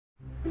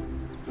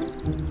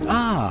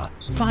Ah,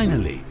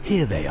 finally,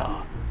 here they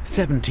are.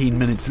 17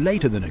 minutes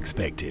later than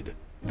expected.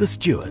 The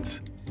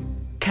Stewarts.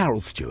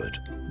 Carole Stewart,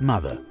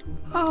 mother.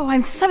 Oh,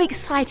 I'm so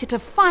excited to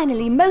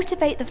finally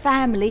motivate the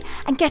family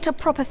and get a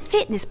proper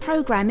fitness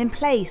program in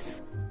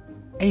place.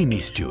 Amy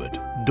Stewart,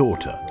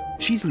 daughter.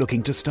 She's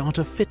looking to start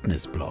a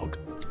fitness blog.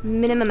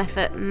 Minimum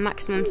effort,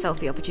 maximum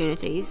selfie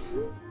opportunities.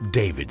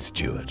 David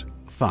Stewart,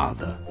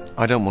 father.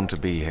 I don't want to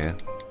be here.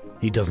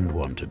 He doesn't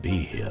want to be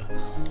here.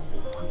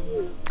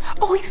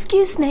 Oh,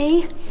 excuse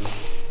me.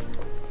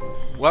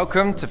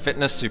 Welcome to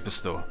Fitness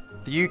Superstore,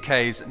 the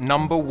UK's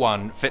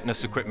 #1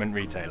 fitness equipment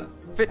retailer.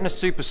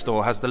 Fitness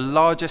Superstore has the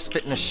largest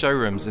fitness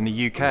showrooms in the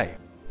UK.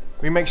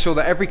 We make sure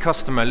that every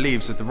customer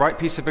leaves with the right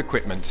piece of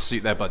equipment to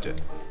suit their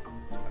budget.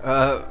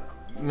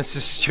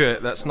 Mrs.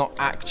 Stewart, that's not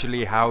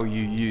actually how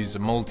you use a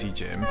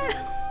multi-gym.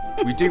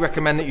 We do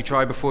recommend that you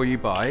try before you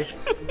buy,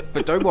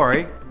 but don't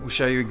worry, we'll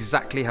show you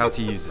exactly how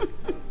to use it.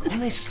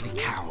 Honestly,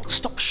 Carole,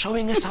 stop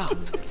showing us up.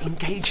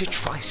 Engage your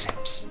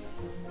triceps.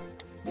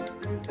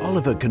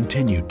 Oliver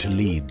continued to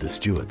lead the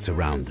Stewarts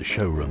around the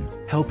showroom,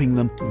 helping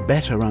them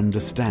better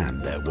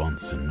understand their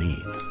wants and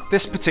needs.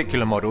 This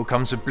particular model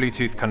comes with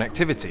Bluetooth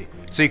connectivity,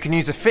 so you can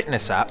use a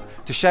fitness app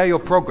to share your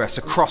progress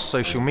across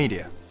social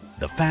media.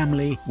 The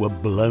family were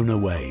blown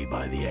away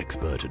by the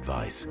expert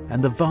advice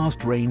and the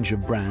vast range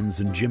of brands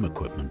and gym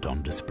equipment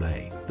on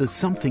display. There's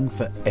something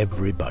for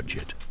every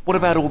budget. What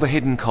about all the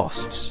hidden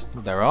costs?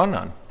 There are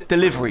none.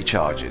 Delivery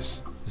charges?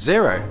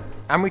 0.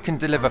 And we can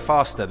deliver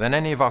faster than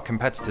any of our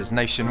competitors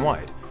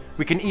nationwide.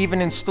 We can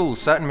even install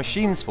certain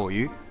machines for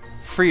you,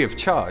 free of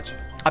charge.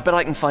 I bet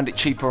I can find it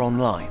cheaper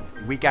online.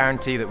 We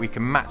guarantee that we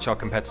can match our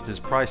competitors'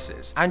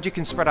 prices, and you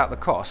can spread out the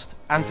cost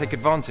and take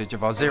advantage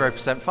of our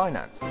 0%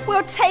 finance.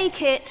 We'll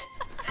take it.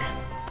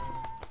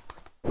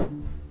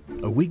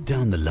 A week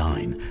down the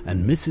line,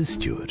 and Mrs.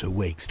 Stewart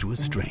awakes to a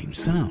strange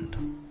sound.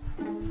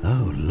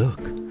 Oh,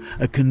 look,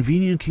 a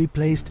conveniently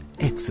placed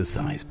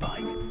exercise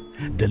bike,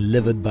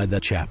 delivered by the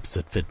chaps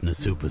at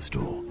Fitness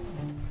Superstore.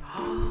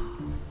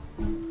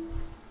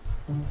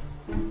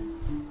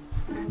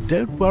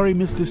 Don't worry,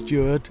 Mr.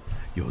 Stewart,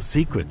 your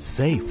secret's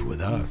safe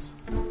with us.